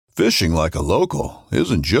Fishing like a local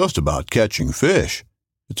isn't just about catching fish.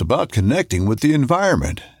 It's about connecting with the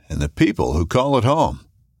environment and the people who call it home.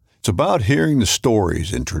 It's about hearing the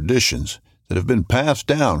stories and traditions that have been passed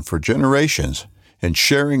down for generations and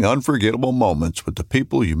sharing unforgettable moments with the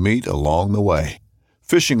people you meet along the way.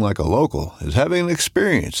 Fishing like a local is having an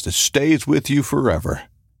experience that stays with you forever.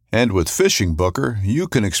 And with Fishing Booker, you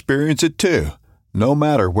can experience it too, no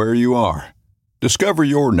matter where you are. Discover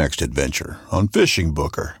your next adventure on Fishing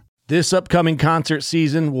Booker. This upcoming concert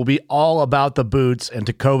season will be all about the boots, and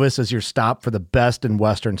Tecovas is your stop for the best in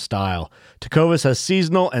Western style. Tecovas has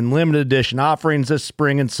seasonal and limited edition offerings this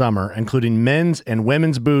spring and summer, including men's and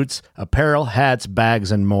women's boots, apparel, hats,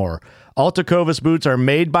 bags, and more. All Tecovas boots are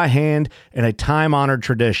made by hand in a time-honored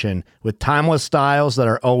tradition with timeless styles that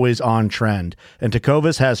are always on trend. And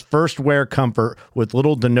Tecovas has first wear comfort with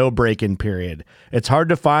little to no break-in period. It's hard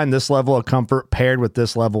to find this level of comfort paired with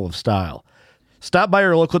this level of style. Stop by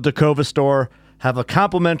your local Tecovas store, have a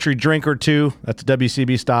complimentary drink or two, that's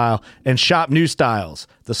WCB style, and shop new styles.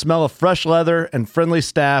 The smell of fresh leather and friendly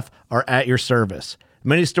staff are at your service.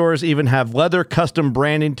 Many stores even have leather custom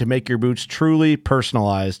branding to make your boots truly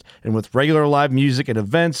personalized. And with regular live music and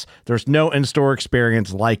events, there's no in-store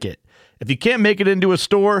experience like it. If you can't make it into a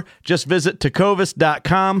store, just visit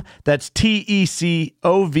tecovas.com. That's TECOVAS.com.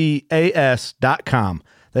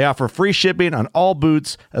 They offer free shipping on all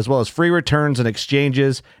boots, as well as free returns and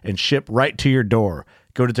exchanges, and ship right to your door.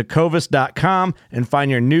 Go to tecovas.com and find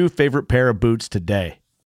your new favorite pair of boots today.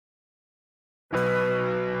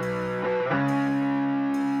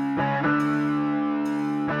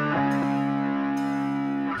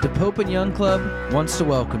 The Pope and Young Club wants to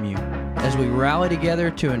welcome you as we rally together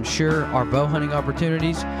to ensure our bow hunting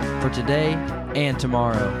opportunities for today and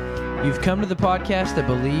tomorrow. You've come to the podcast that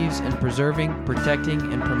believes in preserving, protecting,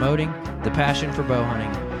 and promoting the passion for bow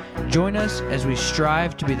hunting. Join us as we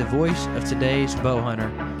strive to be the voice of today's bow hunter.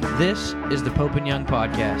 This is the Pope and Young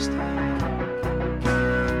Podcast.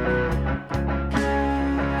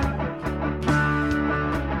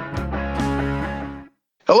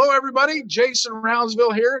 Hello, everybody. Jason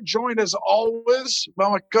Roundsville here, joined as always by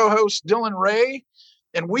my co-host Dylan Ray.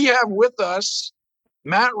 And we have with us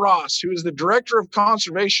Matt Ross, who is the Director of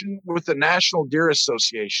Conservation with the National Deer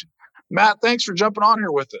Association. Matt, thanks for jumping on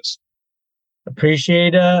here with us.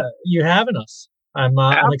 Appreciate you having us. I'm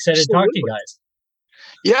excited to talk to you guys.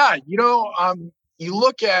 Yeah, you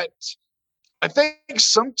look at, I think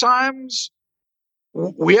sometimes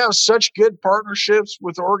we have such good partnerships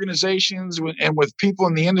with organizations and with people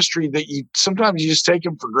in the industry that sometimes you just take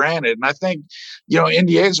them for granted. And I think,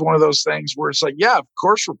 NDA is one of those things where it's like, yeah, of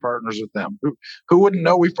course we're partners with them. Who wouldn't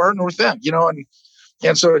know we partner with them,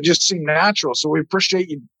 and so it just seemed natural. So we appreciate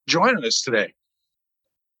you joining us today.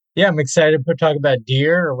 Yeah, I'm excited to talk about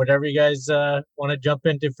deer or whatever you guys want to jump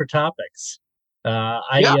into for topics.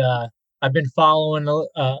 I've been following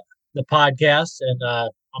the podcast, and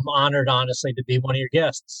I'm honored, honestly, to be one of your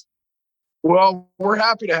guests. Well, we're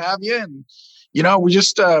happy to have you. And,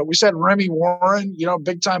 we said Remy Warren,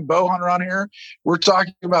 big time bow hunter on here. We're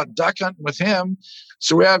talking about duck hunting with him.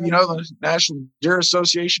 So we have, the National Deer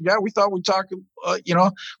Association guy. We thought we'd talk, a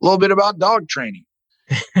little bit about dog training.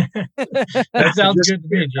 That sounds good to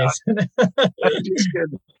me, Jason.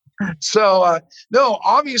 So, no,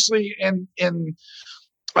 obviously, and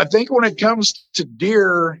I think when it comes to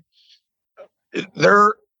deer,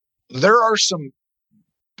 there are some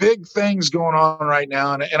big things going on right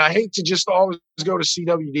now, and I hate to just always go to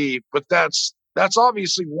CWD, but that's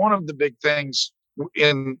obviously one of the big things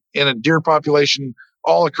in a deer population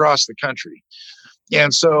all across the country.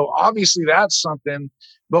 And so obviously that's something,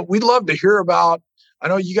 but we'd love to hear about. I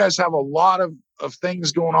know you guys have a lot of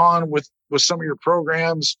things going on with some of your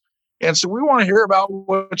programs, and so we want to hear about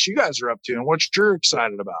what you guys are up to and what you're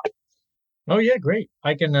excited about. Oh yeah, great.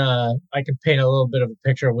 I can paint a little bit of a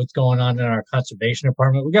picture of what's going on in our conservation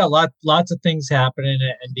department. We got lots of things happening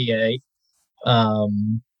at NDA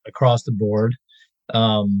across the board. You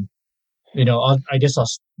want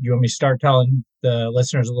me to start telling the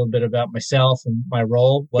listeners a little bit about myself and my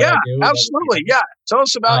role, what I do? Absolutely. Yeah. Tell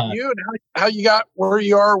us about you and how you got where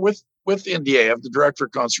you are with NDA of the Director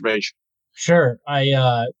of Conservation. Sure.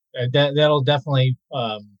 That'll definitely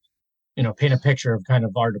paint a picture of kind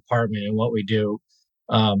of our department and what we do.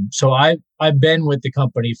 So I've been with the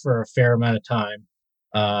company for a fair amount of time.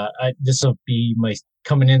 This will be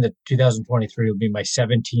coming into 2023 will be my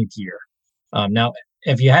 17th year. Now,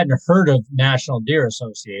 if you hadn't heard of National Deer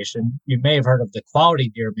Association, you may have heard of the Quality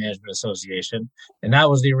Deer Management Association, and that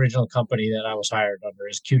was the original company that I was hired under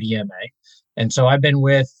as QDMA. And so I've been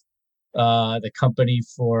with the company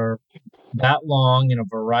for that long in a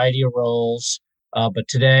variety of roles. But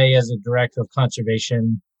today, as a director of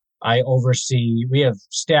conservation, I oversee. We have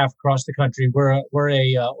staff across the country. We're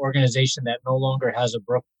a organization that no longer has a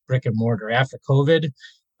brick and mortar. After COVID,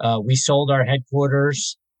 we sold our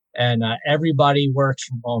headquarters, and everybody works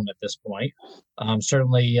from home at this point.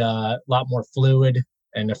 Certainly, a lot more fluid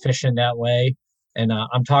and efficient that way. And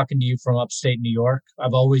I'm talking to you from upstate New York.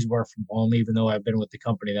 I've always worked from home, even though I've been with the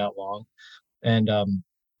company that long. And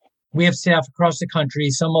we have staff across the country.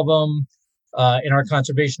 Some of them in our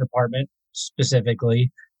conservation department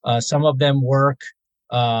specifically. Some of them work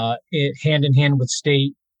hand in hand with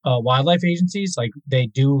state wildlife agencies. Like they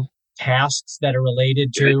do tasks that are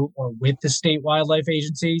related to or with the state wildlife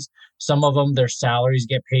agencies. Some of them, their salaries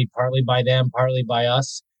get paid partly by them, partly by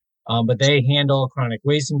us. But they handle chronic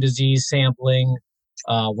wasting disease sampling,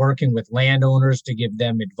 working with landowners to give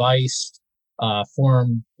them advice,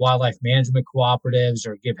 form wildlife management cooperatives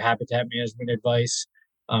or give habitat management advice,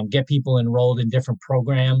 get people enrolled in different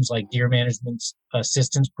programs like deer management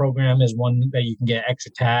assistance program is one that you can get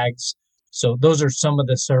extra tags. So those are some of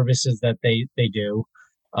the services that they do.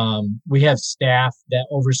 We have staff that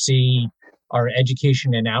oversee our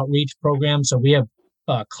education and outreach program. So we have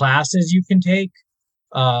classes you can take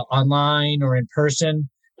online or in person.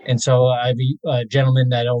 And so I have a gentleman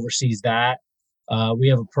that oversees that. We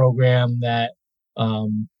have a program that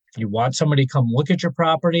if you want somebody to come look at your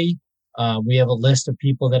property, we have a list of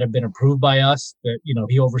people that have been approved by us that,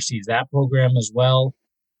 he oversees that program as well.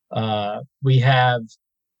 We have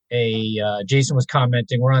Jason was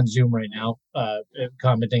commenting, we're on Zoom right now,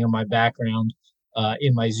 commenting on my background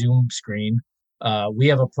in my Zoom screen. We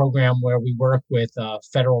have a program where we work with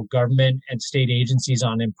federal government and state agencies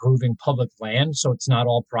on improving public land. So it's not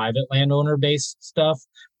all private landowner based stuff.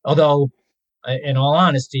 Although, in all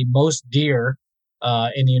honesty, most deer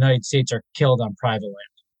in the United States are killed on private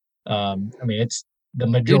land. It's the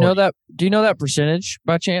majority. Do you know that percentage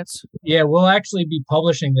by chance? Yeah, we'll actually be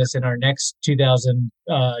publishing this in our next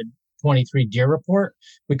 2023 deer report.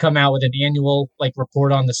 We come out with an annual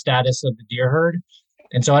report on the status of the deer herd.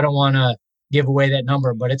 And so I don't want to give away that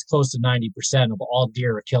number, but it's close to 90% of all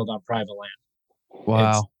deer are killed on private land.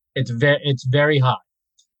 Wow. It's very high.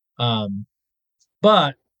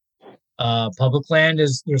 But public land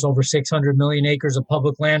there's over 600 million acres of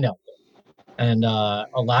public land out there. And a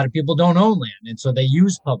lot of people don't own land, and so they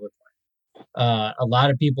use public land. A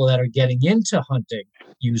lot of people that are getting into hunting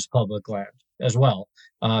use public land as well.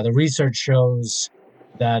 The research shows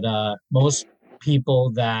that most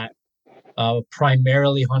people that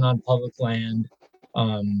primarily hunt on public land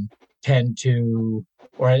tend to,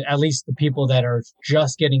 or at least the people that are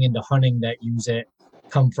just getting into hunting that use it,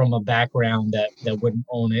 come from a background that wouldn't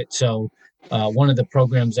own it. So one of the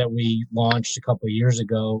programs that we launched a couple of years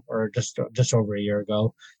ago, or just over a year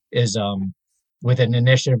ago, is with an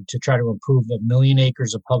initiative to try to improve 1 million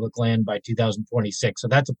acres of public land by 2026. So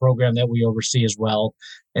that's a program that we oversee as well.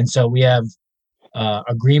 And so we have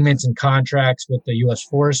agreements and contracts with the U.S.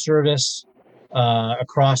 Forest Service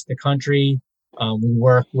across the country. We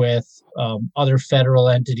work with other federal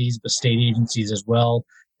entities, but state agencies as well.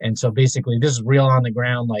 And so basically this is real on the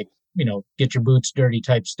ground, get your boots dirty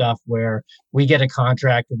type stuff, where we get a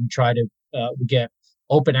contract and we try to, we get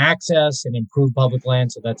open access and improve public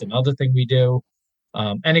land. So that's another thing we do.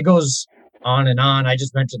 And it goes on and on. I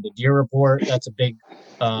just mentioned the deer report. That's a big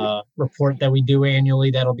report that we do annually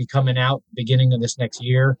that'll be coming out beginning of this next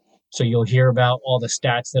year. So you'll hear about all the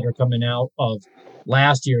stats that are coming out of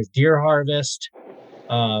last year's deer harvest,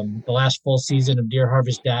 the last full season of deer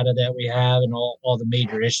harvest data that we have, and all the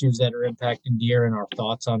major issues that are impacting deer and our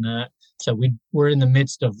thoughts on that. So we're in the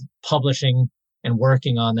midst of publishing and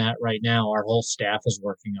working on that right now. Our whole staff is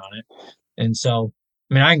working on it. And so,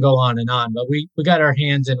 I can go on and on, but we got our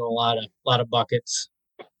hands in a lot of buckets.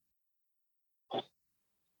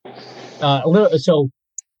 I am.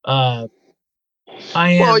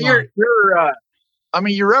 Well,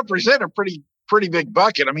 you represent a pretty big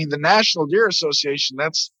bucket. The National Deer Association,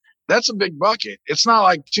 that's a big bucket. It's not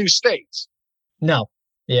like 2 states. No.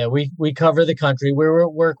 Yeah, we cover the country. We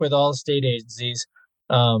work with all state agencies.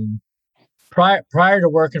 Prior to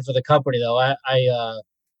working for the company, though,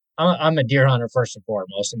 I'm a deer hunter first and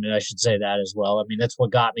foremost. I should say that as well. That's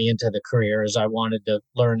what got me into the career, is I wanted to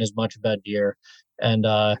learn as much about deer. And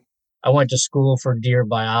I went to school for deer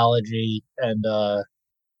biology, and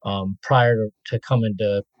prior to coming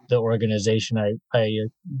to the organization, I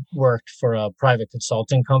worked for a private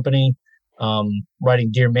consulting company,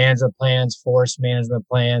 writing deer management plans, forest management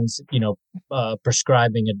plans,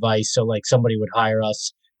 prescribing advice. So somebody would hire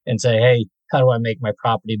us and say, hey, how do I make my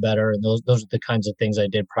property better? And those are the kinds of things I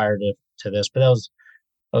did prior to this. But that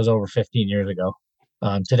was over 15 years ago.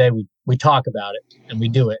 Today we talk about it and we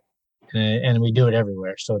do it, and we do it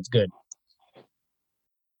everywhere. So it's good.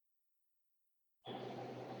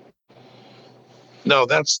 No,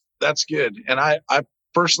 that's good. And I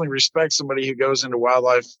personally respect somebody who goes into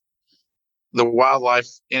the wildlife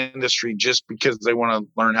industry just because they want to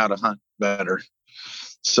learn how to hunt better.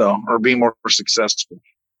 So, or be more successful.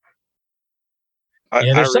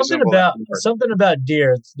 Yeah, there's I something about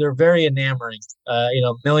deer. They're very enamoring.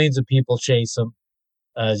 Millions of people chase them,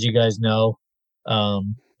 as you guys know.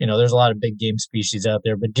 There's a lot of big game species out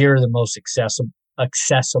there, but deer are the most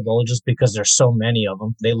accessible just because there's so many of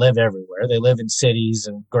them. They live everywhere. They live in cities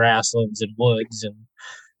and grasslands and woods and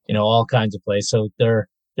all kinds of places. So they're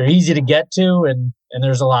easy to get to, and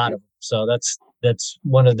there's a lot of them. So that's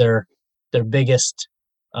one of their biggest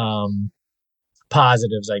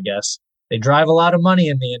positives, I guess. They drive a lot of money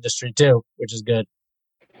in the industry too, which is good.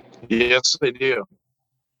 Yes, they do.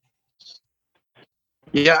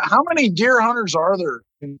 Yeah, how many deer hunters are there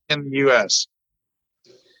in the U.S.?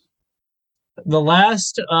 The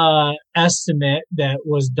last estimate that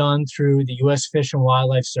was done through the U.S. Fish and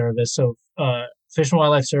Wildlife Service. So, Fish and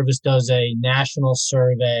Wildlife Service does a national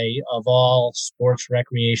survey of all sports,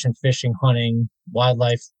 recreation, fishing, hunting,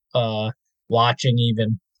 wildlife watching,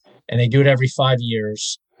 even, and they do it every 5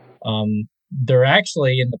 years. They're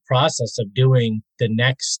actually in the process of doing the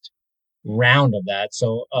next round of that.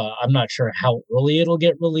 So I'm not sure how early it'll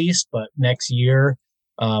get released, but next year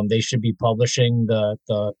they should be publishing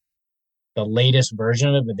the latest version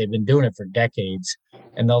of it. But they've been doing it for decades,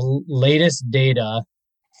 and the latest data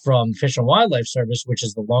from Fish and Wildlife Service, which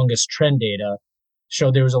is the longest trend data,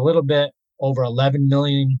 showed there was a little bit over 11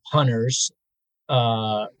 million hunters,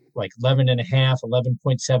 like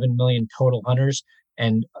 11.7 million total hunters,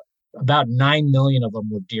 and about 9 million of them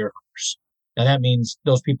were deer hunters. Now that means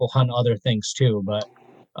those people hunt other things too, but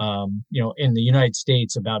in the United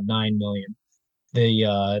States, about 9 million.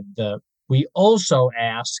 We also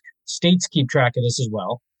ask states keep track of this as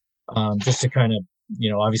well, just to kind of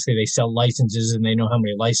obviously they sell licenses and they know how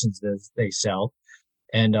many licenses they sell.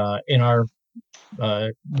 And in our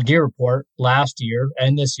deer report last year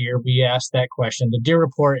and this year, we asked that question. The deer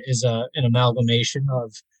report is an amalgamation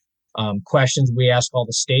of questions we ask all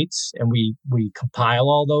the states, and we compile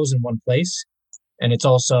all those in one place. And it's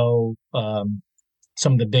also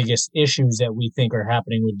some of the biggest issues that we think are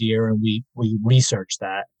happening with deer, and we research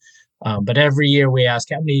that. But every year we ask,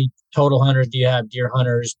 how many total hunters do you have? Deer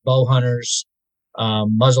hunters, bow hunters,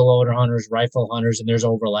 muzzleloader hunters, rifle hunters, and there's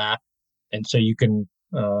overlap. And so you can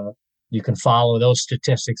follow those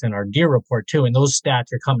statistics in our deer report too. And those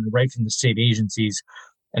stats are coming right from the state agencies.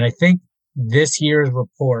 And I think this year's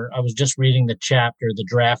report, I was just reading the draft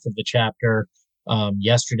of the chapter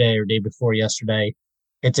yesterday or day before yesterday.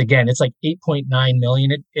 It's like 8.9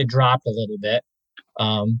 million. It dropped a little bit.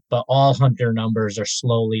 But all hunter numbers are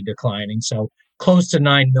slowly declining. So close to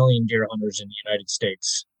 9 million deer hunters in the United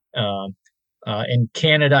States. In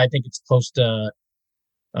Canada, I think it's close to,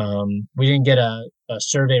 we didn't get a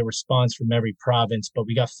survey response from every province, but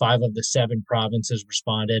we got 5 of the 7 provinces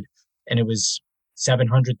responded, and it was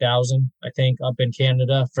 700,000, I think, up in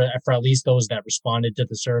Canada for at least those that responded to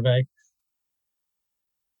the survey.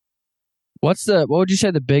 What would you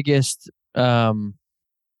say the biggest, what's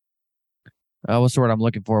the word I'm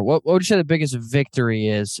looking for? What would you say the biggest victory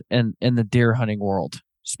is in the deer hunting world,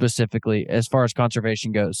 specifically as far as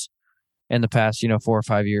conservation goes in the past, 4 or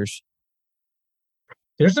 5 years?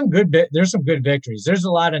 There's some good victories. There's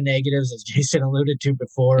a lot of negatives, as Jason alluded to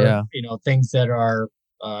before. Yeah. Things that are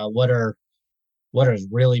what is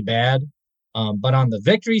really bad. But on the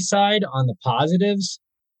victory side, on the positives,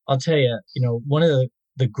 I'll tell you, one of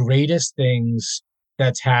the greatest things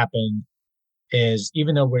that's happened is,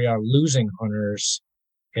 even though we are losing hunters,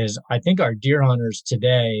 is I think our deer hunters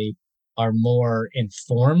today are more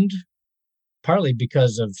informed, partly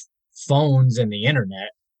because of phones and the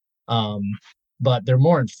internet. But they're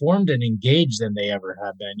more informed and engaged than they ever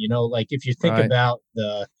have been. Like if you think about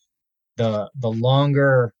the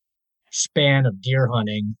longer span of deer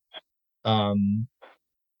hunting, going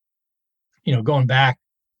back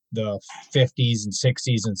the 50s and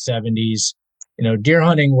 60s and 70s, deer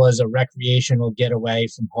hunting was a recreational getaway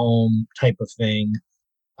from home type of thing.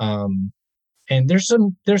 And there's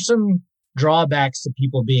some drawbacks to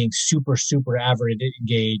people being super, super avid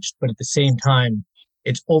engaged, but at the same time,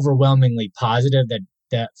 it's overwhelmingly positive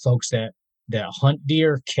that folks that hunt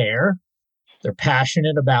deer care. They're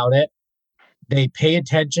passionate about it. They pay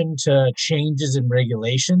attention to changes in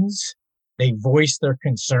regulations. They voice their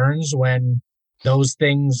concerns when those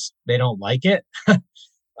things, they don't like it.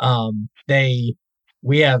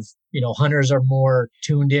 We have hunters are more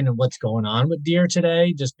tuned in on what's going on with deer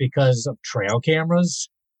today just because of trail cameras.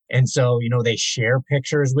 And so, they share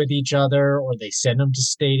pictures with each other, or they send them to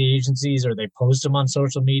state agencies, or they post them on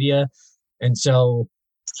social media. And so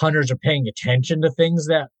hunters are paying attention to things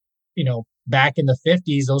that, back in the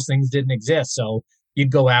 50s, those things didn't exist. So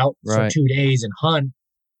you'd go out for 2 days and hunt,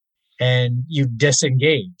 and you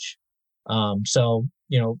disengage. So,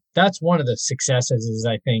 that's one of the successes is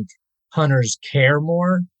I think hunters care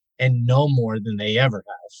more and know more than they ever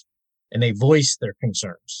have, and they voice their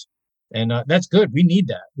concerns. And that's good. We need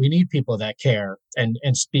that. We need people that care and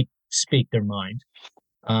speak their mind.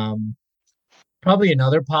 Probably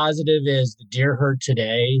another positive is the deer herd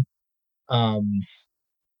today.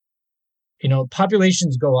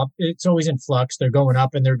 Populations go up. It's always in flux. They're going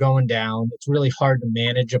up and they're going down. It's really hard to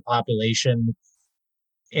manage a population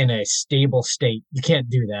in a stable state. You can't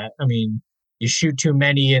do that. I mean, you shoot too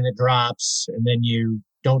many and it drops, and then you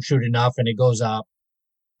don't shoot enough and it goes up.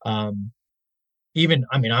 I'm in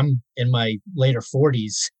my later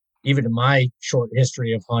 40s. Even in my short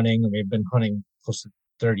history of hunting, I've been hunting close to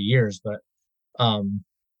 30 years, but in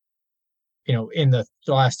the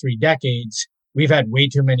last 3 decades, we've had way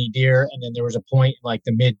too many deer. And then there was a point in like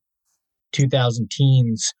the mid 2000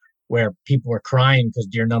 teens where people were crying because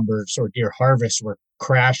deer numbers or deer harvests were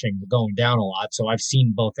crashing, going down a lot. So I've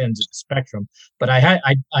seen both ends of the spectrum, but I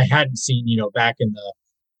hadn't seen, back in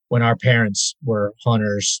when our parents were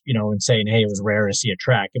hunters, and saying, hey, it was rare to see a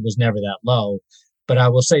track. It was never that low. But I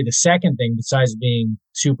will say the second thing, besides being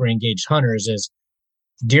super engaged hunters, is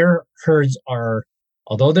deer herds are,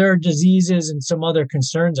 although there are diseases and some other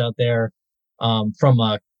concerns out there, from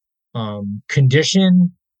a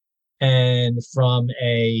condition and from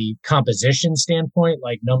a composition standpoint,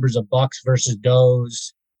 like numbers of bucks versus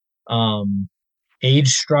does, age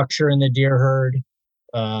structure in the deer herd,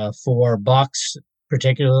 for bucks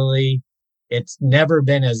particularly, it's never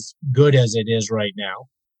been as good as it is right now.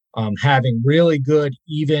 Having really good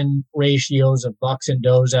even ratios of bucks and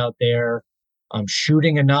does out there,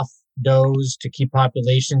 shooting enough does to keep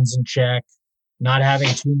populations in check, not having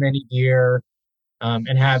too many deer,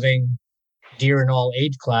 and having deer in all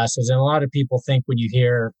age classes. And a lot of people think when you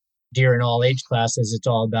hear deer in all age classes, it's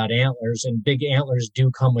all about antlers, and big antlers do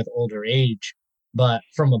come with older age. But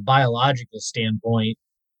from a biological standpoint,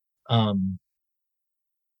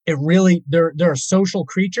 they're a social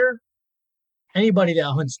creature. Anybody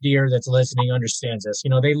that hunts deer that's listening understands this.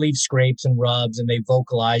 They leave scrapes and rubs and they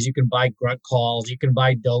vocalize. You can buy grunt calls. You can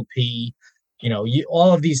buy doe pee.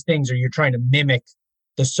 All of these things you're trying to mimic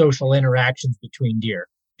the social interactions between deer.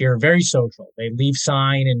 Deer are very social. They leave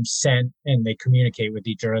sign and scent, and they communicate with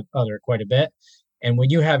each other quite a bit. And when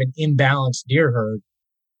you have an imbalanced deer herd,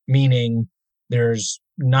 meaning there's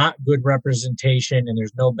not good representation and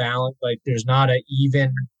there's no balance, like there's not an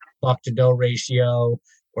even buck to doe ratio,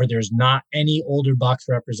 or there's not any older bucks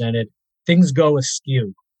represented, things go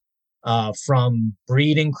askew, from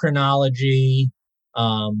breeding chronology,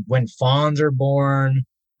 when fawns are born,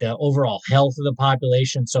 the overall health of the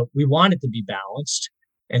population. So we want it to be balanced.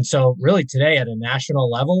 And so really today at a national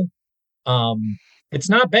level, it's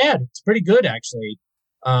not bad. It's pretty good, actually.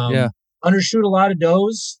 Undershoot a lot of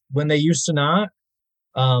does when they used to not.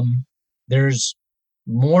 There's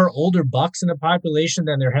more older bucks in the population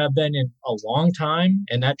than there have been in a long time.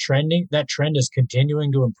 And that trend is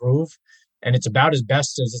continuing to improve. And it's about as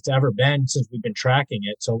best as it's ever been since we've been tracking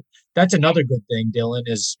it. So that's another good thing, Dylan,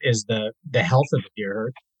 is the health of the deer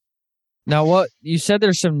herd. Now, what you said,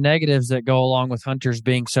 there's some negatives that go along with hunters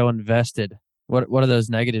being so invested. What are those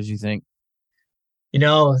negatives, you think?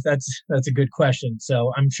 That's a good question.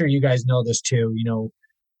 So I'm sure you guys know this too.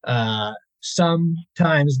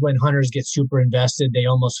 Sometimes when hunters get super invested, they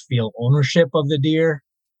almost feel ownership of the deer.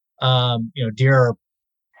 Deer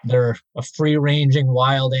they're a free-ranging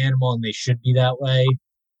wild animal, and they should be that way.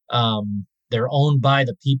 They're owned by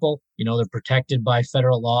the people. They're protected by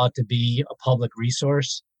federal law to be a public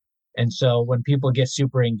resource. And so when people get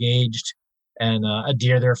super engaged and a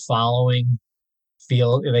deer they're following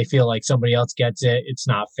feel like somebody else gets it, it's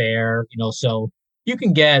not fair. So you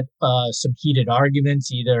can get some heated arguments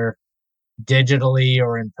either digitally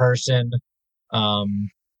or in person.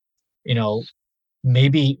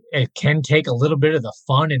 Maybe it can take a little bit of the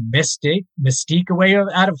fun and mystique away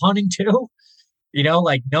out of hunting too.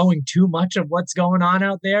 Like knowing too much of what's going on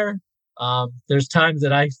out there. There's times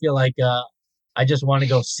that I feel like I just want to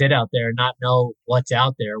go sit out there and not know what's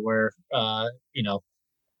out there, where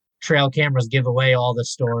trail cameras give away all the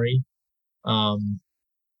story. But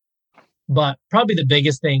probably the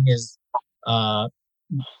biggest thing is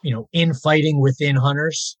infighting within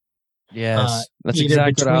hunters. Yes, that's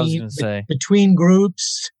exactly what I was going to say. Between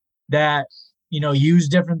groups, that, use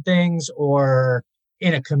different things, or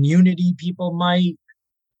in a community people might.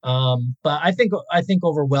 But I think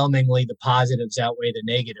overwhelmingly the positives outweigh the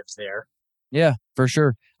negatives there. Yeah, for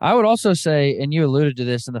sure. I would also say, and you alluded to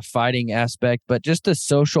this in the fighting aspect, but just the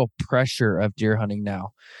social pressure of deer hunting now.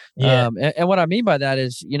 Yeah. And what I mean by that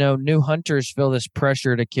is, new hunters feel this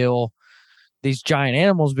pressure to kill these giant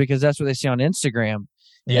animals because that's what they see on Instagram.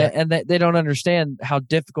 Yeah. And they don't understand how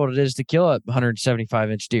difficult it is to kill a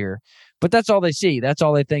 175-inch deer. But that's all they see. That's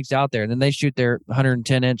all they think's out there. And then they shoot their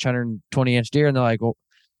 110-inch, 120-inch deer, and they're like, well,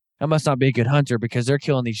 I must not be a good hunter because they're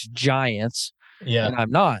killing these giants. Yeah. And I'm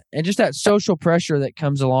not. And just that social pressure that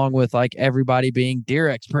comes along with like everybody being deer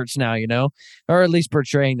experts now, or at least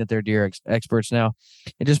portraying that they're deer experts now.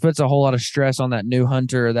 It just puts a whole lot of stress on that new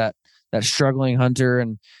hunter, that struggling hunter.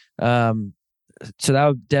 And so that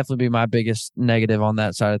would definitely be my biggest negative on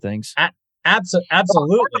that side of things. Absolutely.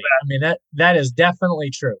 I mean, that is definitely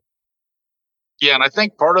true. Yeah. And I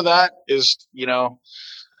think part of that is,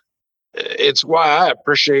 it's why I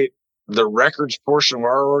appreciate the records portion of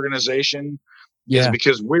our organization. Is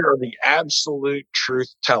because we are the absolute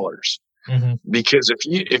truth tellers. Mm-hmm. Because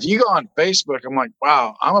if you go on Facebook, I'm like,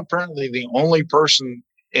 wow, I'm apparently the only person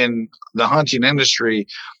in the hunting industry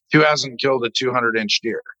who hasn't killed a 200-inch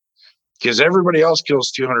deer, because everybody else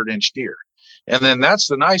kills 200-inch deer. And then that's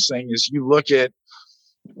the nice thing is you look at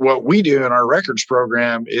what we do in our records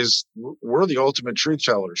program is we're the ultimate truth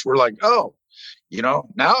tellers. We're like, oh, now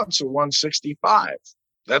it's a 165.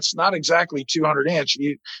 That's not exactly 200-inch.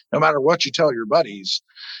 No matter what you tell your buddies.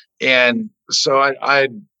 And so I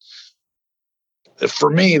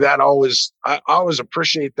for me, I always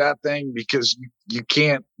appreciate that thing, because you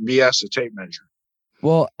can't BS a tape measure.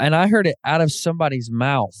 Well, and I heard it out of somebody's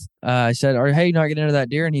mouth. I said, hey, you're not getting into that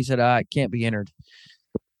deer? And he said, it can't be entered.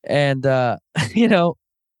 And, I'm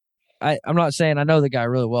not saying I know the guy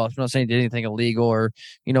really well. I'm not saying he did anything illegal or,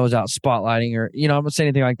 was out spotlighting or, I'm not saying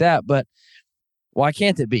anything like that. But why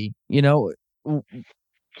can't it be?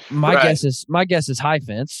 My guess is high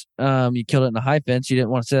fence. You killed it in a high fence. You didn't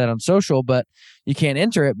want to say that on social, but you can't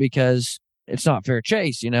enter it because it's not fair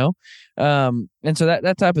chase, and so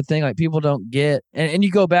that type of thing, like people don't get, and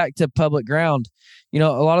you go back to public ground, a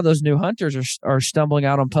lot of those new hunters are stumbling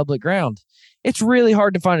out on public ground. It's really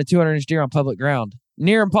hard to find a 200-inch deer on public ground,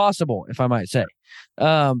 near impossible, if I might say,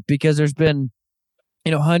 because there's been,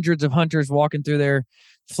 hundreds of hunters walking through there,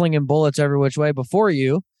 flinging bullets every which way before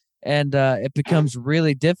you. And it becomes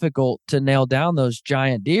really difficult to nail down those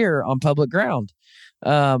giant deer on public ground.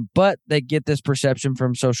 But they get this perception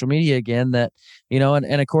from social media again that,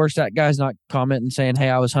 and of course that guy's not commenting saying, hey,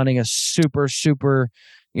 I was hunting a super, super,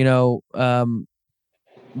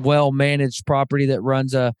 well-managed property that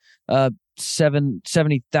runs a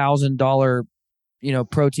 $70,000,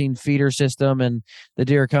 protein feeder system, and the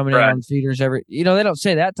deer are coming in on feeders every, they don't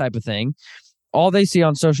say that type of thing. All they see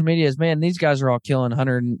on social media is, man, these guys are all killing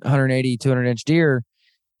 100, 180, 200-inch deer,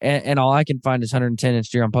 and all I can find is 110-inch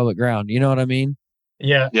deer on public ground. You know what I mean?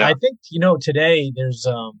 Yeah. I think, today there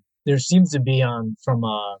seems to be from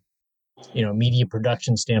a, media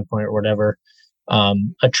production standpoint or whatever,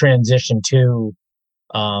 a transition to,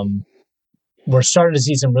 we're starting to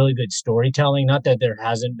see some really good storytelling. Not that there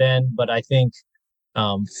hasn't been, but I think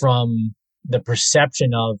from the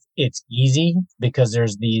perception of it's easy because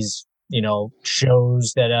there's these,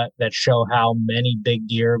 shows that show how many big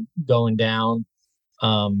deer going down.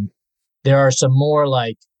 There are some more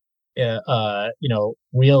like,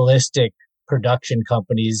 realistic production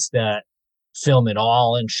companies that film it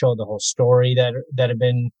all and show the whole story that have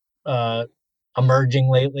been emerging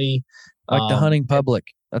lately. Like the Hunting Public.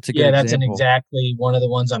 That's a good example. That's exactly one of the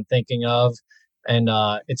ones I'm thinking of. And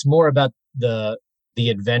it's more about the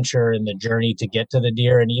adventure and the journey to get to the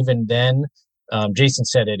deer. And even then, Jason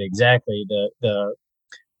said it exactly. The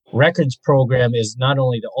records program is not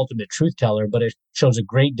only the ultimate truth teller, but it shows a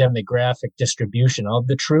great demographic distribution of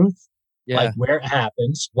the truth, like where it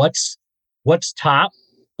happens, what's top,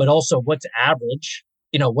 but also what's average.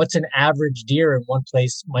 What's an average deer in one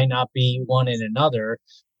place might not be one in another,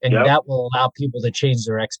 and that will allow people to change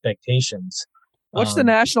their expectations. What's the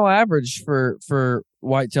national average for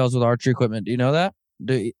whitetails with archery equipment? Do you know that?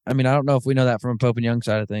 I don't know if we know that from a Pope and Young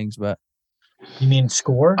side of things, but you mean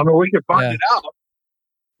score? I mean, we could find it out.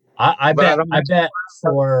 I bet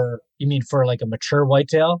for like a mature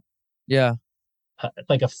whitetail. Yeah.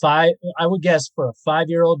 Like I would guess for a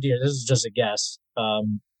 5-year-old deer, this is just a guess.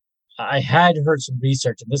 I had heard some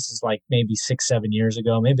research, and this is like maybe 6-7 years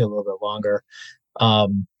ago, maybe a little bit longer.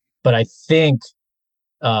 But I think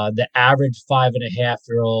the average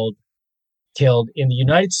 5.5-year-old killed in the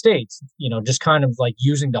United States, just kind of like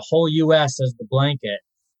using the whole U.S. as the blanket,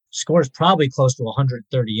 scores probably close to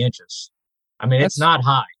 130 inches. I mean, it's not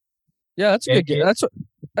high. Yeah, that's a good guess.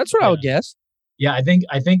 That's what I would guess. Yeah, I think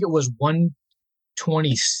it was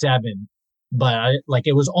 127, but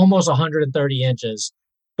it was almost 130 inches.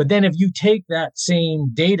 But then if you take that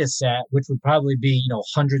same data set, which would probably be,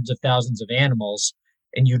 hundreds of thousands of animals,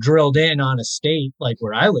 and you drilled in on a state like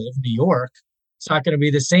where I live, New York, it's not going to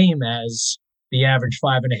be the same as the average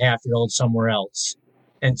 5.5-year-old somewhere else.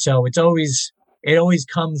 And so it always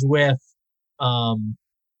comes with,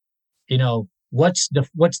 what's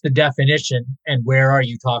the definition and where are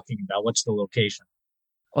you talking about? What's the location?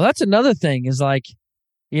 Well, that's another thing is I'm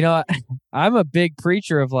a big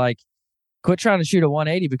preacher of quit trying to shoot a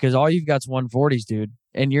 180 because all you've got's 140s, dude.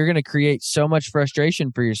 And you're going to create so much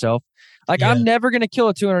frustration for yourself. I'm never going to kill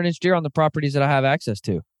a 200-inch deer on the properties that I have access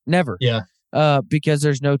to. Never. Yeah. Because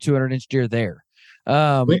there's no 200-inch deer there.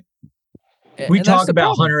 We talk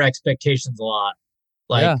about hunter expectations a lot.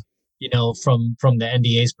 From the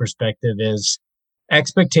NDA's perspective is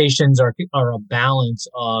expectations are a balance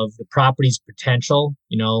of the property's potential,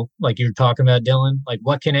 like you're talking about, Dylan,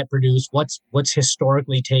 what can it produce? What's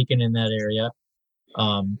historically taken in that area?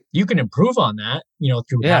 You can improve on that,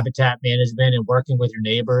 through habitat management and working with your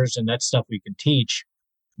neighbors, and that's stuff we can teach,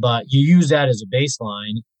 but you use that as a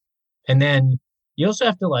baseline. And then you also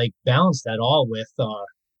have to balance that all with,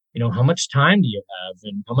 how much time do you have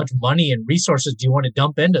and how much money and resources do you want to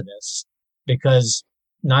dump into this? Because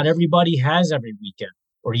not everybody has every weekend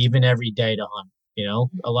or even every day to hunt.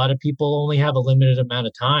 A lot of people only have a limited amount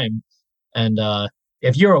of time. And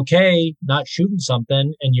if you're okay not shooting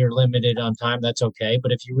something and you're limited on time, that's okay.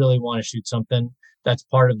 But if you really want to shoot something, that's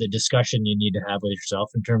part of the discussion you need to have with yourself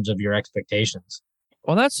in terms of your expectations.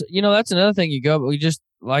 Well, that's another thing we just,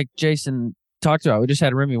 like Jason talked about, we just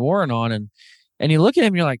had Remy Warren on, and you look at him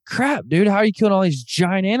and you're like, crap, dude, how are you killing all these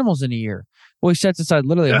giant animals in a year? Well, he sets aside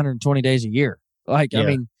literally 120 days a year. I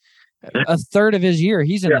mean, a third of his year,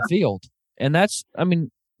 he's in the field. And that's,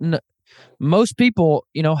 most people,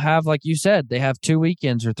 have, like you said, they have 2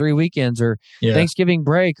 weekends or 3 weekends or Thanksgiving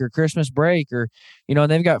break or Christmas break or,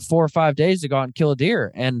 and they've got 4 or 5 days to go out and kill a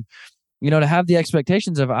deer. And, to have the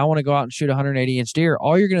expectations of, I want to go out and shoot a 180-inch deer,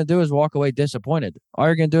 all you're going to do is walk away disappointed. All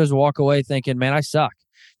you're going to do is walk away thinking, man, I suck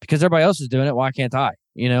because everybody else is doing it. Why can't I,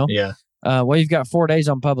 Yeah. Well, you've got 4 days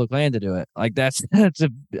on public land to do it. That's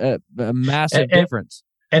a massive difference.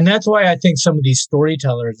 And that's why I think some of these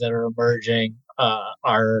storytellers that are emerging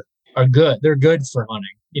are good. They're good for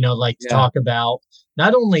hunting. To talk about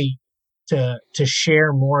not only to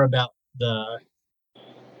share more about the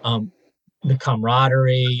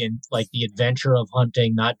camaraderie and the adventure of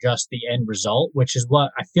hunting, not just the end result, which is what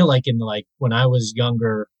I feel like when I was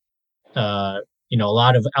younger, a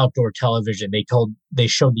lot of outdoor television, they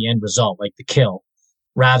showed the end result, the kill,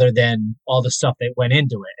 rather than all the stuff that went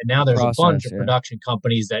into it. And now there's a bunch of production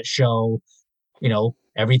companies that show,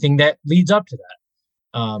 everything that leads up to that.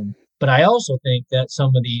 But I also think that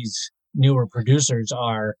some of these newer producers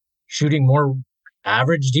are shooting more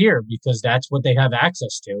average deer because that's what they have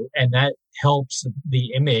access to. And that helps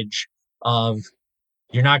the image of,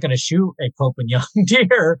 you're not going to shoot a Pope and Young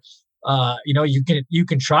deer. You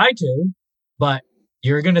can try to, but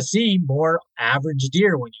you're going to see more average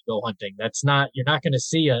deer when you go hunting. You're not going to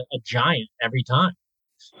see a giant every time.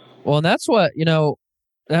 Well, and that's what,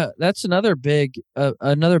 that's another big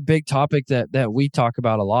topic that we talk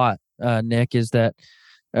about a lot, Nick, is that,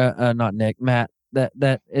 not Nick, Matt,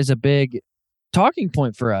 that is a big talking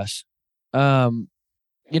point for us.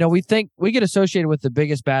 We think we get associated with the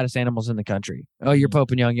biggest, baddest animals in the country. Oh, you're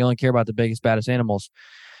Pope and Young. You only care about the biggest, baddest animals.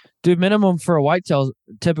 Dude, minimum for a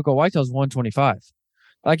typical whitetail is 125.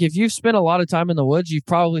 If you've spent a lot of time in the woods, you've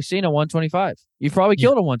probably seen a 125. You've probably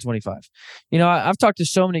killed a 125. I've talked to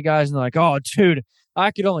so many guys and they're like, oh, dude,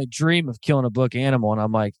 I could only dream of killing a book animal. And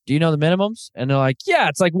I'm like, do you know the minimums? And they're like, yeah,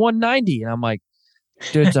 it's 190. And I'm like,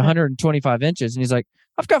 dude, it's 125 inches. And he's like,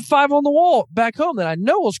 I've got 5 on the wall back home that I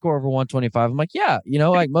know will score over 125. I'm like, yeah,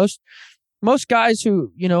 most guys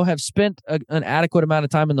who, have spent an adequate amount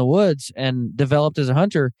of time in the woods and developed as a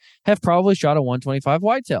hunter have probably shot a 125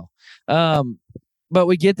 whitetail. But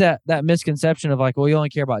we get that misconception of well, you only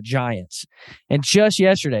care about giants. And just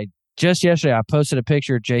yesterday, I posted a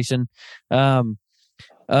picture, Jason, of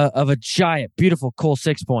a giant, beautiful, cool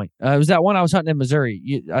 6-point. It was that one I was hunting in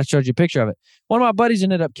Missouri. I showed you a picture of it. One of my buddies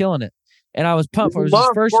ended up killing it. And I was pumped for it. It was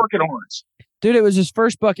his first horns. Dude, it was his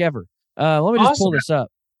first buck ever. Let me just pull this up.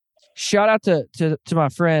 Shout out to my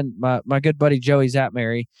friend, my good buddy Joey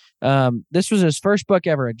Zapmary. This was his first buck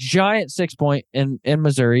ever, a giant 6-point in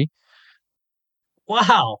Missouri.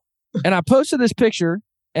 Wow. And I posted this picture,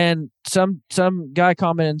 and some guy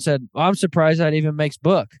commented and said, I'm surprised that even makes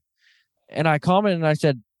book. And I commented and I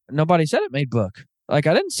said, nobody said it made book. Like,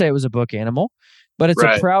 I didn't say it was a book animal, but it's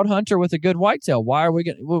a proud hunter with a good whitetail. Why are we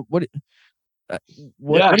going to, what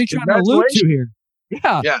are you trying to allude to here?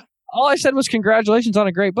 Yeah. All I said was congratulations on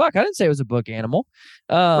a great buck. I didn't say it was a book animal.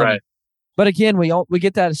 But again, we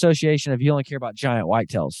get that association of you only care about giant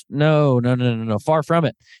whitetails. No. Far from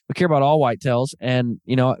it. We care about all whitetails, and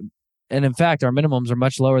and in fact, our minimums are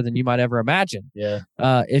much lower than you might ever imagine. Yeah.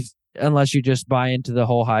 Unless you just buy into the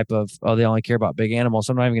whole hype of, oh, they only care about big animals.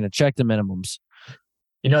 I'm not even going to check the minimums.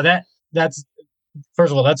 That's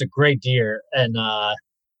first of all, that's a great deer, and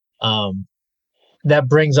that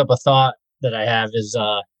brings up a thought that I have is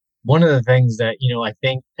one of the things that I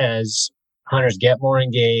think as hunters get more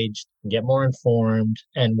engaged, get more informed,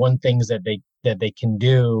 and one things that they can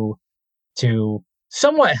do to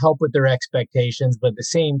somewhat help with their expectations, but at the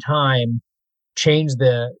same time change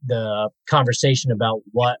the conversation about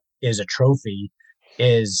what is a trophy,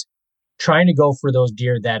 is trying to go for those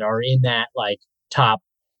deer that are in that like top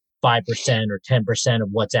 5% or 10% of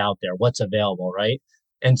what's out there, what's available, right?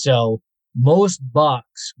 And so most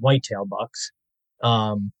bucks, whitetail bucks,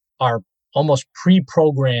 are almost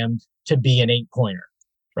pre-programmed to be an 8-pointer,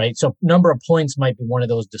 right? So number of points might be one of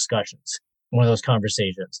those discussions, one of those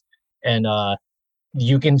conversations. And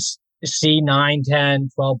you can see 9, 10,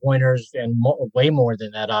 12 pointers and way more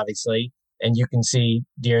than that, obviously. And you can see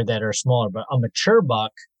deer that are smaller, but a mature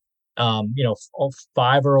buck, 5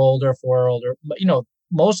 or older, 4 or older,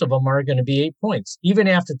 most of them are going to be 8 points. Even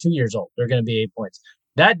after 2 years old, they're going to be 8 points.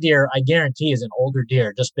 That deer, I guarantee, is an older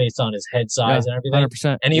deer just based on his head size and everything.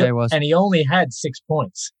 100%. And he only had 6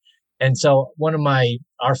 points. And so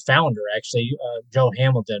our founder, actually, Joe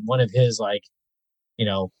Hamilton, one of his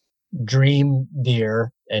dream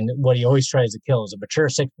deer and what he always tries to kill is a mature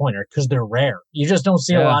 6-pointer, because they're rare. You just don't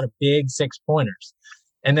see a lot of big 6-pointers.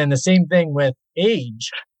 And then the same thing with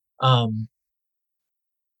age.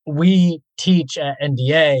 We teach at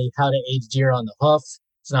NDA how to age deer on the hoof.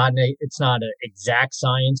 It's not an exact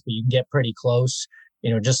science, but you can get pretty close.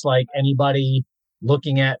 Just like anybody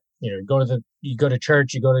looking at, you go to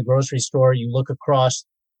church, you go to the grocery store, you look across,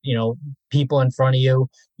 people in front of you.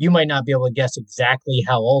 You might not be able to guess exactly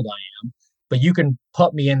how old I am, but you can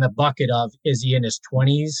put me in the bucket of, is he in his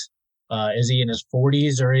 20s? Is he in his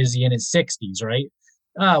 40s, or is he in his 60s? Right?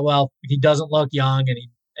 Well, he doesn't look young,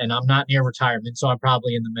 and I'm not near retirement, so I'm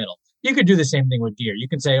probably in the middle. You could do the same thing with deer. You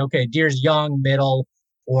can say, okay, deer's young, middle,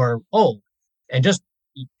 or old. And just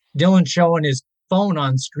Dylan showing his phone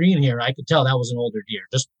on screen here, I could tell that was an older deer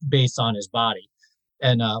just based on his body.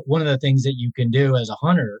 And one of the things that you can do as a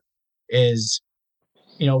hunter is,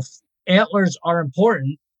 antlers are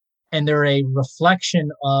important, and they're a reflection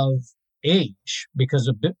of age,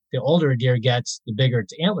 because the older a deer gets, the bigger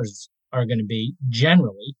its antlers are going to be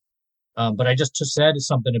generally. But I just said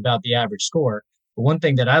something about the average score. But one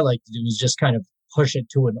thing that I like to do is just kind of push it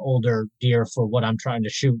to an older deer for what I'm trying to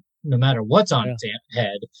shoot, no matter what's on its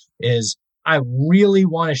head, is I really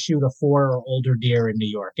want to shoot a 4 or older deer in New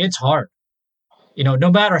York. It's hard,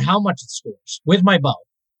 no matter how much it scores with my bow.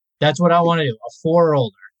 That's what I want to do, a 4 or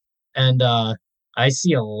older. And I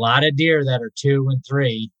see a lot of deer that are 2 and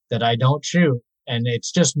 3 that I don't shoot. And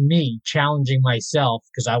it's just me challenging myself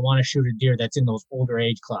because I want to shoot a deer that's in those older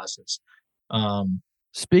age classes.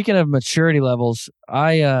 Speaking of maturity levels,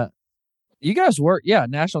 you guys work,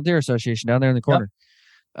 National Deer Association down there in the corner.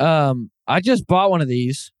 Yep. I just bought one of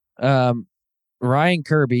these. Ryan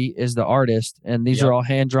Kirby is the artist, and these are all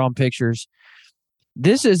hand-drawn pictures.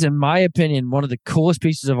 This is, in my opinion, one of the coolest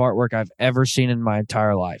pieces of artwork I've ever seen in my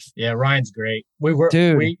entire life. Yeah, Ryan's great.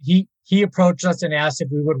 He approached us and asked if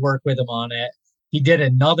we would work with him on it. He did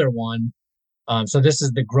another one. So this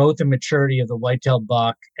is the growth and maturity of the white-tailed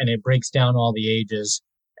buck, and it breaks down all the ages.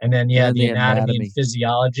 And then, the anatomy and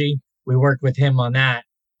physiology. We worked with him on that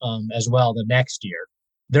as well the next year.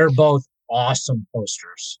 They're both awesome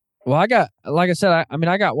posters. Well, I got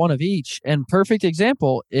one of each, and perfect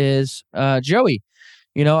example is Joey.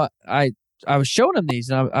 I was showing him these,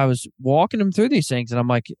 and I was walking him through these things, and I'm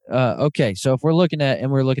like, okay, so if we're looking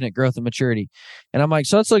at growth and maturity, and I'm like,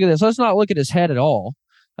 so let's look at this. Let's not look at his head at all,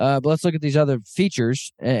 but let's look at these other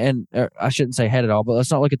features, and I shouldn't say head at all, but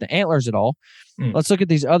let's not look at the antlers at all. Let's look at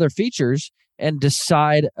these other features and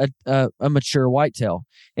decide a mature whitetail.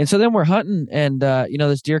 And so then we're hunting, and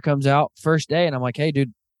this deer comes out first day, and I'm like, hey,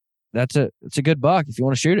 dude, it's a good buck. If you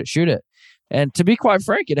want to shoot it, shoot it. And to be quite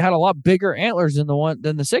frank, it had a lot bigger antlers than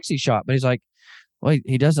the 60 shot. But he's like, well,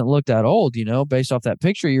 he doesn't look that old, based off that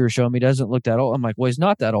picture you were showing me, doesn't look that old. I'm like, well, he's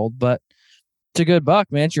not that old, but it's a good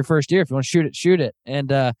buck, man. It's your first deer. If you want to shoot it, shoot it. And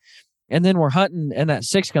then we're hunting, and that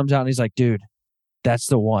 6 comes out, and he's like, dude, that's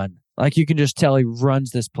the one. Like you can just tell he runs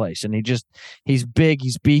this place, and he's big,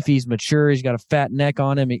 he's beefy, he's mature, he's got a fat neck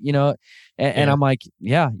on him, you know. And I'm like,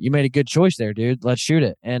 yeah, you made a good choice there, dude. Let's shoot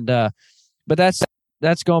it. And but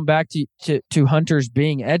that's going back to hunters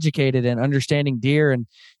being educated and understanding deer. And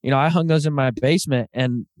I hung those in my basement,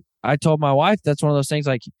 and I told my wife that's one of those things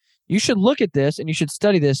like you should look at this and you should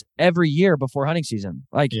study this every year before hunting season.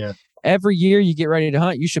 Like every year you get ready to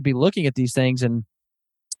hunt, you should be looking at these things and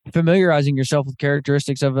familiarizing yourself with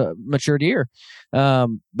characteristics of a mature deer.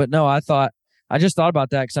 But no, I just thought about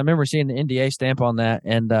that because I remember seeing the NDA stamp on that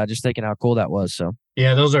and just thinking how cool that was. So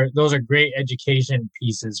yeah, those are great education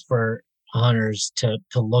pieces for hunters to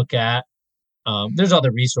look at. There's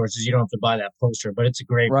other resources. You don't have to buy that poster, but it's a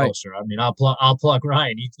great poster. I mean, I'll plug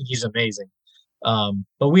Ryan. He's amazing.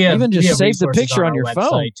 But we have even just save the picture on your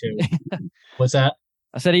phone too. What's that?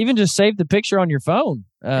 I said even just save the picture on your phone.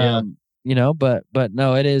 But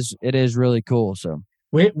no, it is really cool. So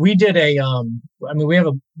we did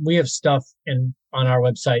we have stuff on our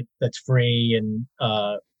website that's free, and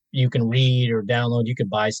you can read or download, you can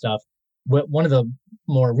buy stuff. One of the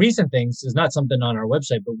more recent things is not something on our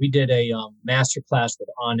website, but we did a master class with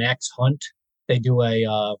OnX Hunt. They do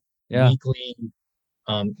a weekly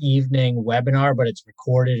evening webinar, but it's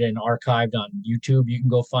recorded and archived on YouTube. You can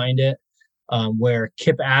go find it. Where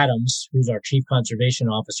Kip Adams, who's our chief conservation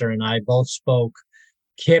officer, and I both spoke.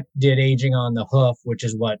 Kip did Aging on the Hoof, which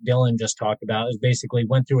is what Dylan just talked about. It basically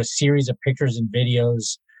went through a series of pictures and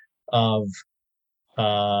videos of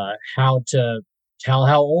how to tell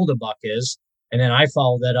how old a buck is. And then I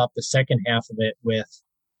followed that up the second half of it with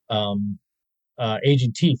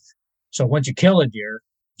aging teeth. So once you kill a deer,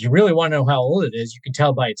 if you really want to know how old it is, you can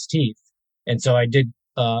tell by its teeth. And so I did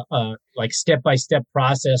like step-by-step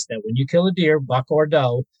process that when you kill a deer, buck or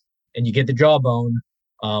doe, and you get the jawbone,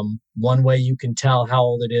 one way you can tell how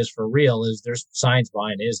old it is for real is there's science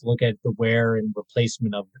behind it, is look at the wear and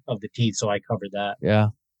replacement of the teeth. So I covered that. Yeah.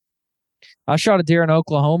 I shot a deer in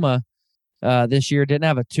Oklahoma this year, didn't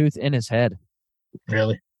have a tooth in his head.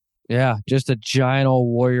 Really? Yeah, just a giant old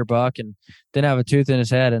warrior buck and didn't have a tooth in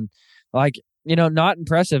his head. And like, not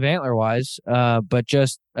impressive antler wise, but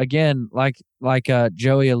just again, like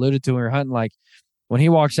Joey alluded to when we were hunting, like when he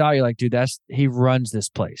walks out, you're like, dude, he runs this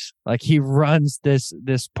place. Like he runs this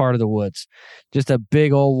part of the woods. Just a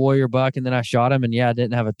big old warrior buck. And then I shot him and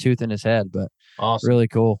didn't have a tooth in his head, but awesome. Really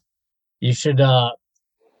cool. You should,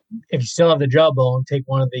 if you still have the jawbone, take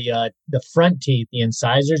one of the front teeth, the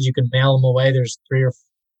incisors. You can mail them away. There's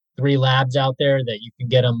three labs out there that you can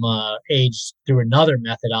get them aged through another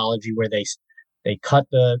methodology where they cut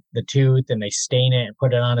the tooth and they stain it and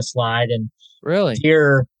put it on a slide. And really,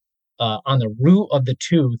 deer on the root of the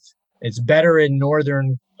tooth, it's better in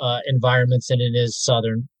northern environments than it is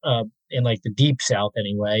southern, in like the deep south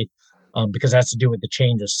anyway, because it has to do with the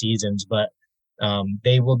change of seasons. But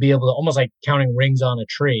they will be able to, almost like counting rings on a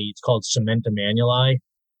tree. It's called cementa manuli.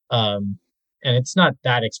 And it's not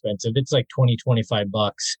that expensive. It's like $20-$25.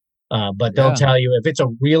 But they'll tell you if it's a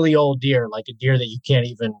really old deer, like a deer that you can't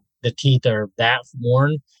even, the teeth are that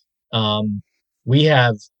worn.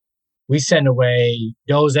 We send away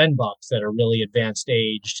does and bucks that are really advanced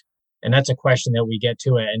aged. And that's a question that we get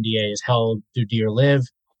to at NDA is how old do deer live?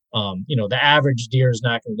 The average deer is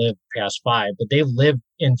not going to live past 5, but they live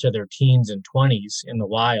into their teens and 20s in the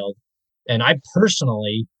wild. And I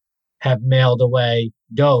personally have mailed away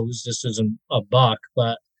does. This isn't a buck,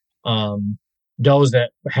 but does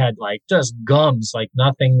that had like just gums, like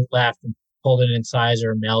nothing left, and pulled an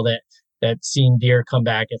incisor, mailed it. That seen deer come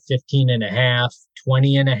back at 15 and a half,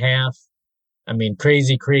 20 and a half. I mean,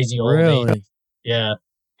 crazy old. Really? Age. Yeah.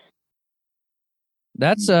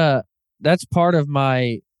 That's part of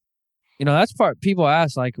my, that's part people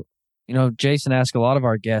ask, like, Jason asks a lot of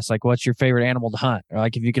our guests, like, what's your favorite animal to hunt? Or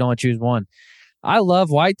like, if you can only choose one. I love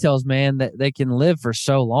whitetails, man, that they can live for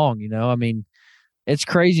so long, I mean, it's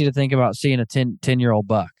crazy to think about seeing a 10-year-old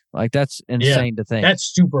buck. Like, that's insane to think. That's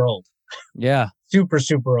super old. Yeah.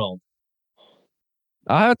 Super old.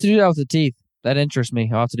 I'll have to do that with the teeth. That interests me.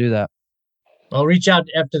 I'll have to do that. I'll reach out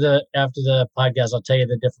after the podcast. I'll tell you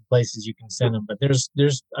the different places you can send them, but there's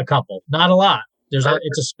a couple, not a lot. It's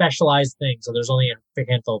a specialized thing, so there's only a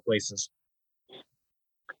handful of places.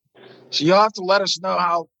 So you'll have to let us know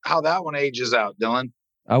how that one ages out, Dylan.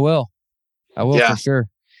 I will for sure.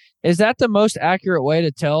 Is that the most accurate way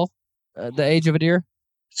to tell the age of a deer?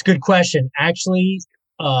 It's a good question. Actually,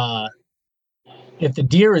 if the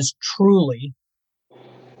deer is truly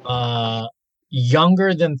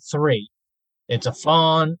younger than 3, it's a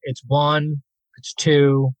fawn, it's 1, it's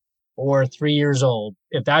 2, or 3 years old.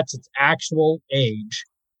 If that's its actual age,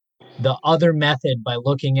 the other method by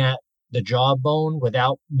looking at the jawbone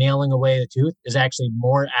without mailing away the tooth is actually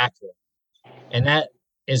more accurate. And that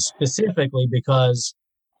is specifically because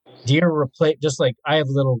deer replace, just like I have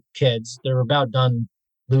little kids, they're about done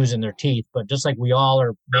losing their teeth, but just like we all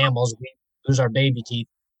are mammals, we lose our baby teeth.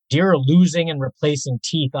 Deer are losing and replacing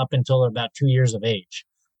teeth up until they're about 2 years of age.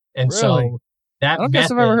 And Really? so that I don't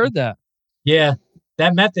guess I've ever heard that. Yeah,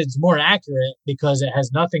 that method's more accurate because it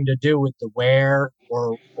has nothing to do with the wear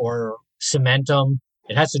or cementum.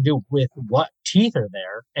 It has to do with what teeth are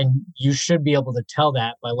there, and you should be able to tell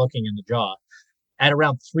that by looking in the jaw. At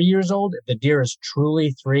around 3 years old, if the deer is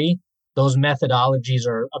truly 3, those methodologies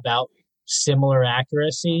are about similar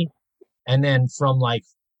accuracy. And then from like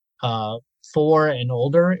 4 and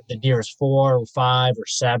older, if the deer is 4 or 5 or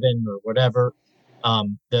 7 or whatever,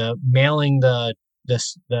 the mailing the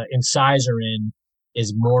incisor in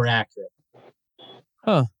is more accurate.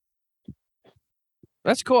 Huh.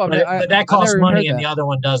 That's cool. But that costs money and the other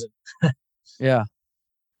one doesn't. Yeah.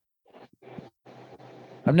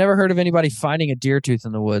 I've never heard of anybody finding a deer tooth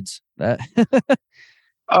in the woods. That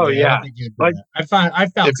Oh I yeah, don't think you'd do that. I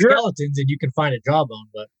found skeletons and you can find a jawbone,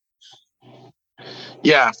 but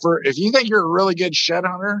yeah. If you think you're a really good shed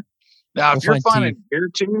hunter, now if you're finding deer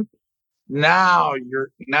tooth, now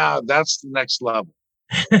that's the next level.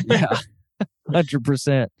 Yeah,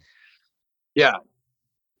 100%. Yeah,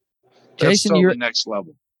 Jason, totally you're next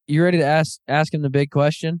level. You ready to ask him the big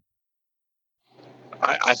question?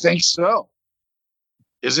 I think so.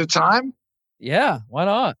 Is it time? Yeah, why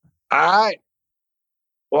not? All right.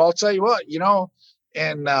 Well, I'll tell you what,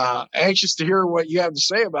 and anxious to hear what you have to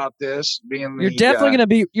say about this. You're definitely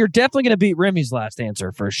gonna beat Remy's last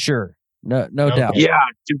answer for sure. No doubt. Yeah,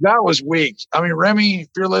 that was weak. I mean, Remy, if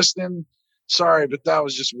you're listening, sorry, but that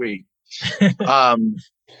was just weak.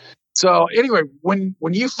 So anyway, when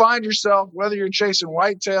you find yourself, whether you're chasing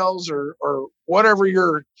whitetails or whatever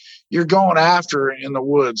you're going after in the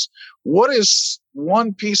woods, what is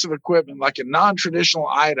one piece of equipment, like a non-traditional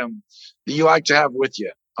item, that you like to have with you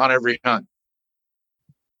on every hunt?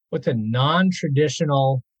 What's a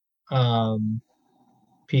non-traditional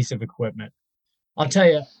piece of equipment? I'll tell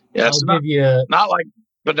you. Yeah, I'll give you not like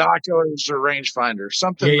binoculars or rangefinder.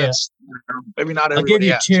 Something that's maybe not everybody I'll give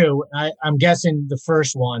you has. 2. I'm guessing the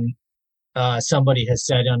first one somebody has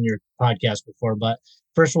said on your podcast before, but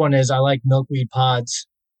first one is I like milkweed pods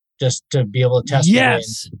just to be able to test the wind.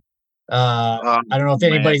 I don't know if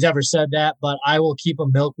anybody's ever said that, but I will keep a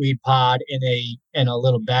milkweed pod in a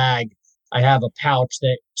little bag. I have a pouch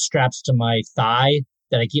that straps to my thigh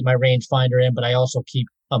that I keep my rangefinder in, but I also keep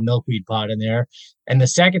a milkweed pod in there. And the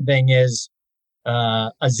second thing is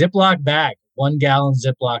a Ziploc bag, 1 gallon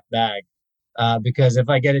Ziploc bag, because if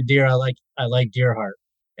I get a deer, I like deer heart,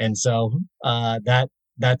 and so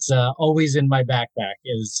that's always in my backpack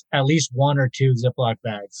is at least 1 or 2 Ziploc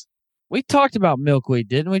bags. We talked about milkweed,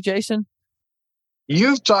 didn't we, Jason?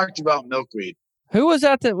 You've talked about milkweed. Who was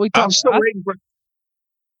that we talked? I'm still waiting for.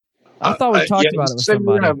 I thought we talked about it with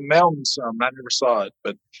somebody. You're gonna mail me some. I never saw it,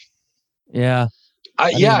 but yeah,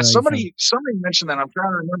 somebody mentioned that. I'm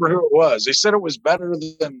trying to remember who it was. They said it was better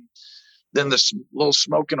than this little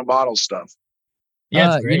smoke in a bottle stuff.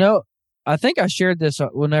 Yeah, it's great. I think I shared this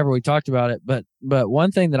whenever we talked about it, but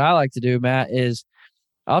one thing that I like to do, Matt, is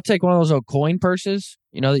I'll take one of those old coin purses,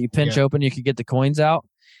 that you pinch open, you could get the coins out,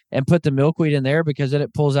 and put the milkweed in there because then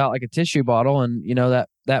it pulls out like a tissue bottle, and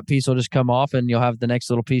that piece will just come off, and you'll have the next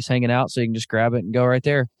little piece hanging out, so you can just grab it and go right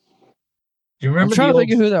there. Do you remember? I'm trying to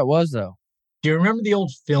think of who that was, though. Do you remember the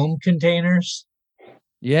old film containers?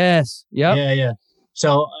 Yes. Yep. Yeah.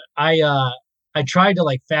 So I tried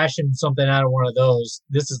to fashion something out of one of those.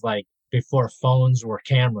 This is before phones were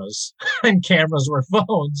cameras and cameras were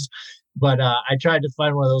phones. But I tried to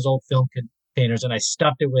find one of those old film containers, and I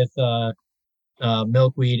stuffed it with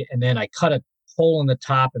milkweed, and then I cut a hole in the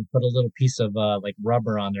top and put a little piece of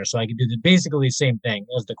rubber on there, so I could do basically the same thing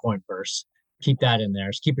as the coin purse. Keep that in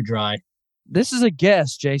there. Just keep it dry. This is a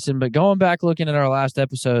guess, Jason, but going back looking at our last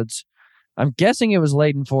episodes, I'm guessing it was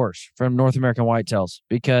Layden Force from North American Whitetails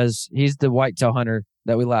because he's the whitetail hunter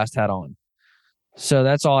that we last had on. So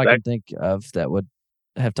that's all I can think of that would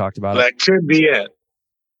have talked about it. That could be it.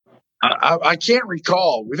 I can't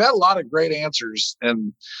recall. We've had a lot of great answers,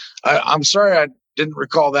 and I'm sorry I didn't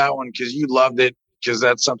recall that one because you loved it because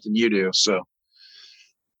that's something you do. So,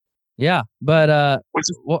 yeah, but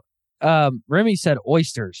Remy said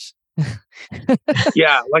oysters.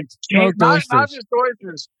 Yeah, not just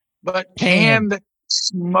oysters, but canned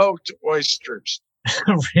smoked oysters.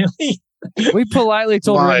 Really? We politely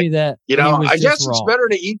told Remy that I guess it's better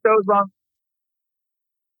to eat those on.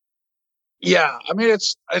 Yeah, I mean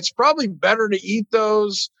it's probably better to eat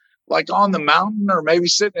those like on the mountain or maybe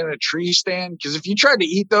sitting in a tree stand. Because if you tried to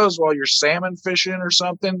eat those while you're salmon fishing or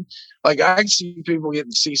something, like I see people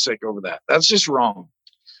getting seasick over that. That's just wrong.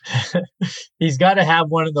 He's got to have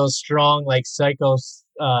one of those strong, like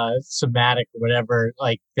somatic or whatever,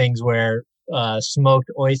 like things where smoked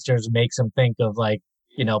oysters makes him think of like,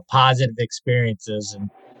 positive experiences, and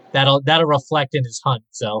that'll reflect in his hunt.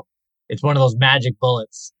 So it's one of those magic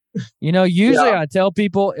bullets. Usually I tell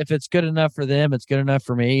people if it's good enough for them, it's good enough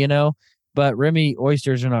for me, but Remy,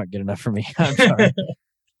 oysters are not good enough for me. I'm sorry.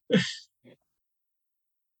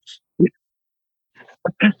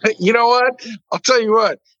 You know what? I'll tell you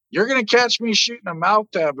what. You're going to catch me shooting a mouth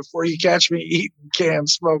tab before you catch me eating canned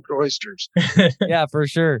smoked oysters. Yeah, for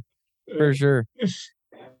sure. For sure.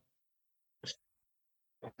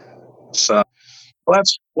 So,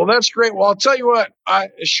 that's great. Well, I'll tell you what, I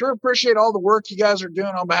sure appreciate all the work you guys are doing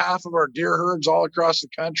on behalf of our deer herds all across the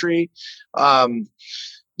country. Definitely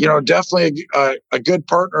a good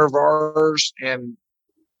partner of ours, and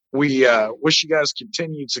we wish you guys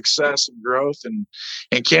continued success and growth, and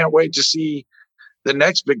can't wait to see the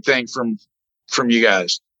next big thing from you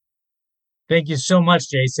guys. Thank you so much,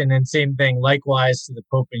 Jason. And same thing, likewise to the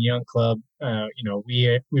Pope and Young Club.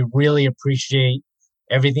 We really appreciate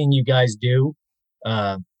everything you guys do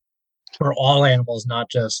for all animals, not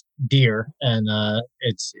just deer. And the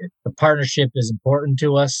partnership is important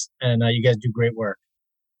to us, and you guys do great work.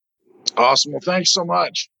 Awesome. Well, thanks so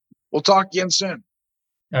much. We'll talk again soon.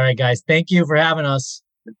 All right, guys. Thank you for having us.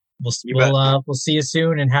 We'll see you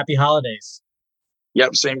soon, and happy holidays.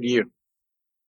 Yep. Same to you.